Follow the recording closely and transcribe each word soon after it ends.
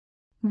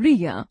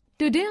Ria.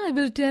 Today I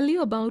will tell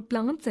you about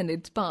plants and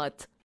its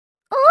parts.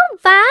 Oh,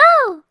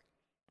 wow!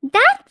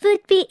 That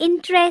would be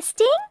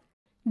interesting.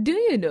 Do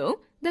you know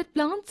that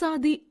plants are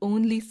the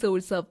only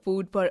source of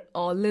food for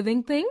all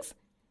living things?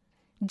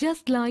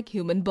 Just like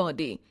human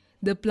body,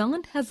 the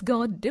plant has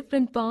got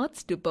different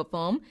parts to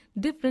perform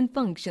different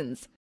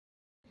functions.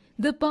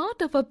 The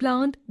part of a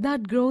plant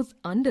that grows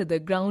under the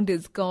ground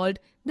is called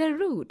the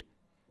root.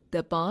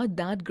 The part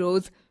that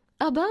grows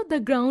above the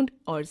ground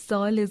or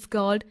soil is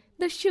called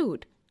the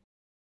shoot.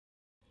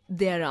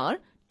 There are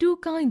two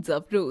kinds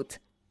of roots.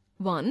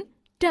 1.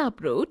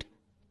 Taproot.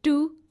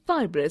 2.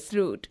 Fibrous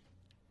root.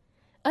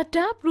 A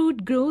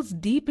taproot grows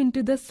deep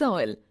into the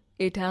soil.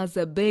 It has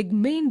a big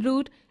main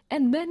root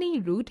and many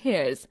root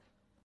hairs.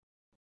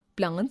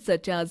 Plants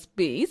such as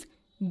peas,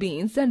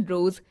 beans and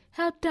rose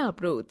have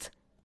taproots.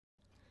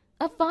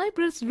 A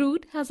fibrous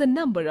root has a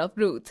number of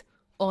roots,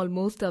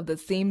 almost of the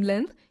same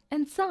length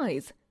and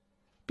size.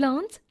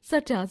 Plants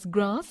such as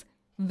grass,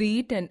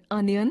 wheat and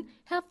onion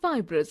have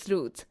fibrous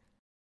roots.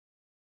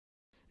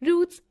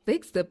 Roots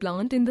fix the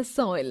plant in the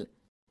soil.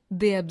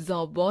 They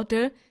absorb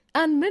water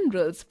and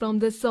minerals from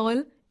the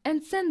soil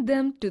and send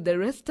them to the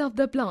rest of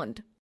the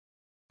plant.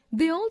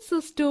 They also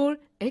store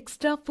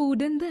extra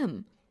food in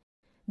them.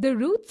 The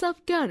roots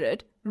of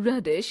carrot,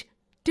 radish,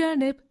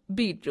 turnip,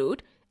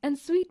 beetroot and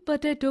sweet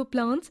potato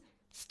plants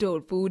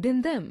store food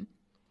in them.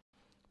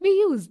 We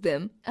use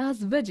them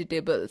as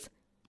vegetables.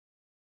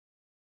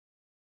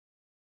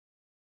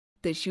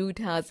 The shoot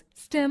has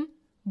stem,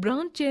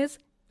 branches,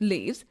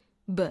 leaves,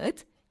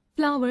 buds,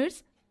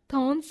 flowers,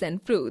 thorns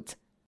and fruits.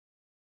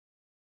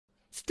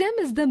 Stem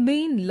is the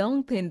main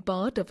long thin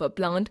part of a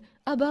plant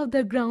above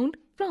the ground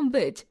from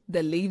which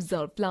the leaves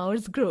or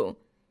flowers grow.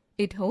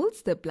 It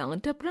holds the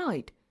plant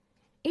upright.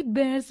 It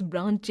bears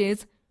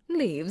branches,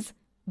 leaves,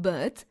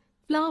 buds,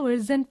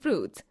 flowers and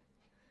fruits.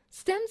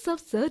 Stems of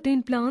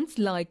certain plants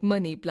like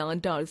money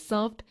plant are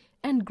soft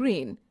and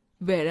green,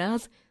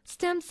 whereas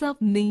stems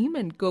of neem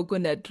and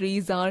coconut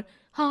trees are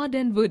hard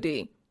and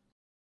woody.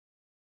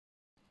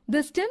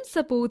 The stem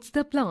supports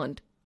the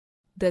plant.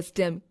 The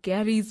stem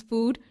carries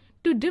food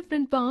to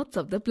different parts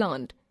of the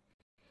plant.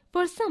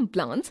 For some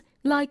plants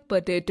like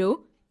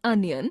potato,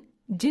 onion,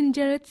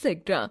 ginger,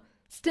 etc.,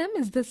 stem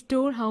is the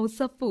storehouse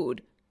of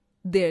food.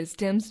 Their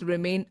stems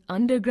remain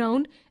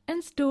underground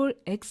and store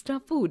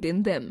extra food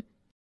in them.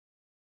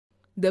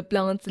 The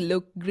plants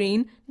look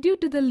green due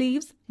to the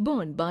leaves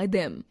borne by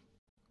them.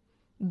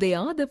 They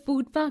are the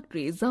food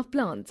factories of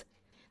plants.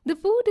 The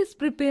food is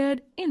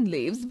prepared in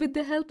leaves with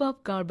the help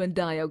of carbon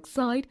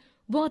dioxide,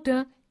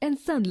 water and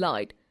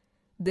sunlight.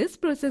 This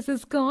process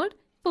is called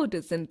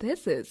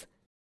photosynthesis.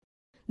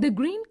 The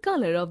green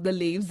color of the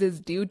leaves is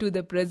due to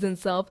the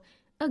presence of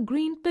a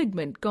green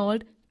pigment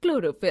called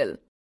chlorophyll.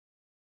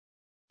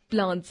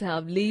 Plants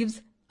have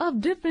leaves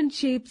of different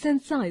shapes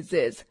and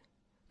sizes.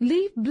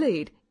 Leaf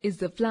blade is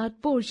the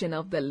flat portion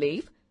of the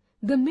leaf.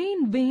 The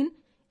main vein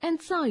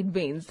and side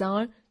veins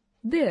are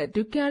there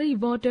to carry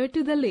water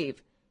to the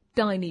leaf.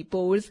 Tiny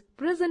pores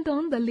present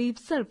on the leaf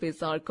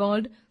surface are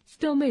called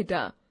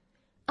stomata.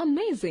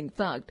 Amazing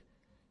fact!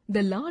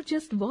 The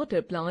largest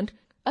water plant,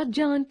 a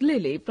giant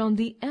lily from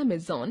the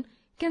Amazon,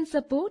 can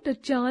support a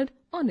child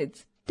on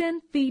its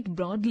 10 feet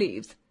broad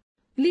leaves.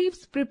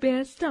 Leaves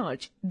prepare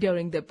starch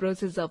during the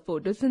process of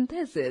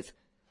photosynthesis.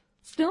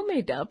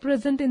 Stomata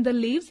present in the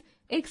leaves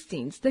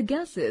exchange the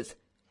gases.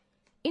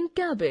 In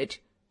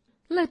cabbage,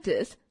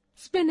 lettuce,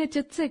 spinach,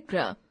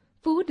 etc.,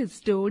 food is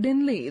stored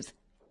in leaves.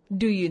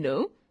 Do you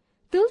know?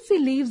 Tulsi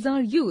leaves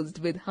are used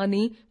with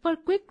honey for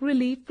quick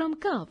relief from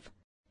cough.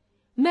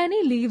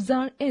 Many leaves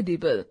are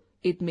edible.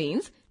 It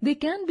means they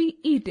can be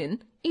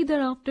eaten either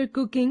after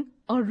cooking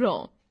or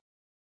raw.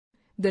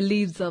 The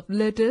leaves of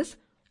lettuce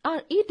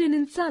are eaten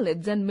in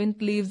salads and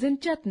mint leaves in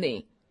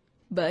chutney.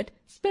 But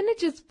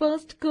spinach is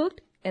first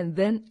cooked and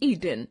then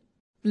eaten.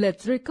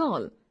 Let's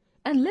recall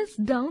and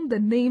list down the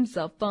names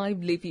of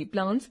 5 leafy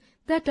plants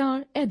that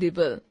are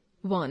edible.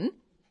 1.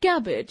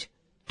 Cabbage.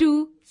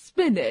 2.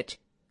 Spinach.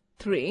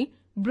 3.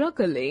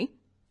 Broccoli.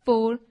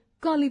 4.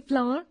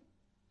 Cauliflower.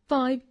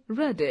 5.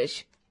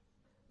 Radish.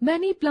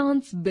 Many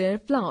plants bear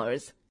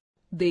flowers.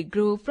 They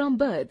grow from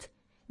buds.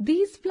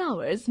 These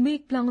flowers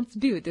make plants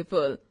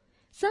beautiful.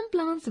 Some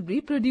plants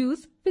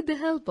reproduce with the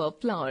help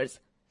of flowers.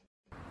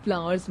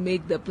 Flowers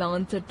make the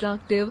plants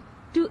attractive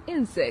to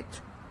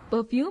insects.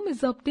 Perfume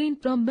is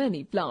obtained from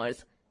many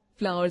flowers.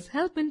 Flowers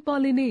help in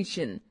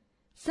pollination.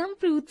 Some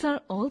fruits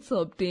are also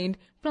obtained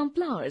from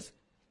flowers.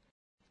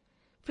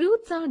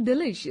 Fruits are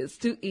delicious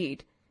to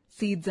eat.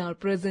 Seeds are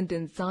present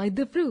inside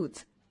the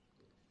fruits.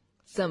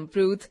 Some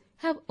fruits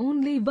have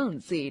only one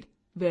seed,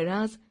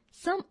 whereas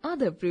some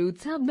other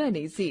fruits have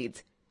many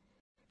seeds.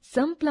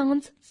 Some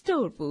plants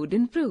store food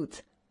in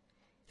fruits.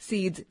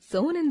 Seeds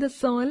sown in the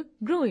soil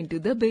grow into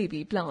the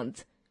baby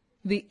plants.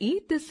 We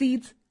eat the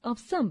seeds of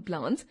some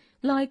plants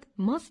like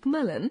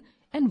muskmelon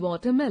and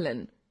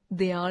watermelon.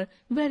 They are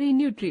very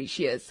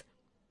nutritious.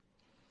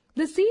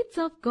 The seeds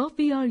of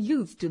coffee are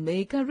used to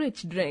make a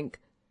rich drink.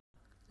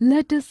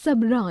 Let us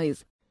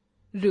summarize.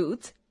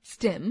 Roots,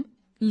 stem,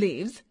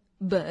 Leaves,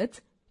 buds,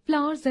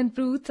 flowers and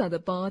fruits are the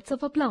parts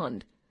of a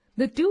plant.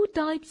 The two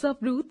types of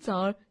roots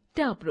are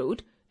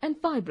taproot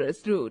and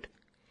fibrous root.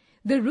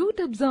 The root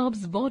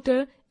absorbs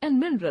water and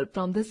mineral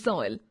from the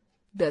soil.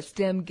 The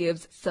stem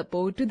gives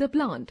support to the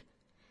plant.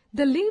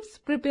 The leaves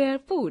prepare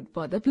food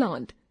for the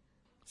plant.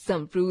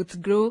 Some fruits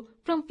grow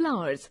from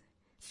flowers.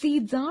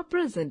 Seeds are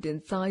present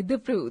inside the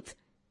fruits.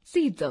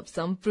 Seeds of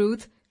some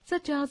fruits,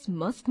 such as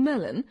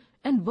muskmelon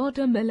and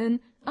watermelon,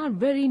 are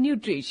very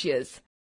nutritious.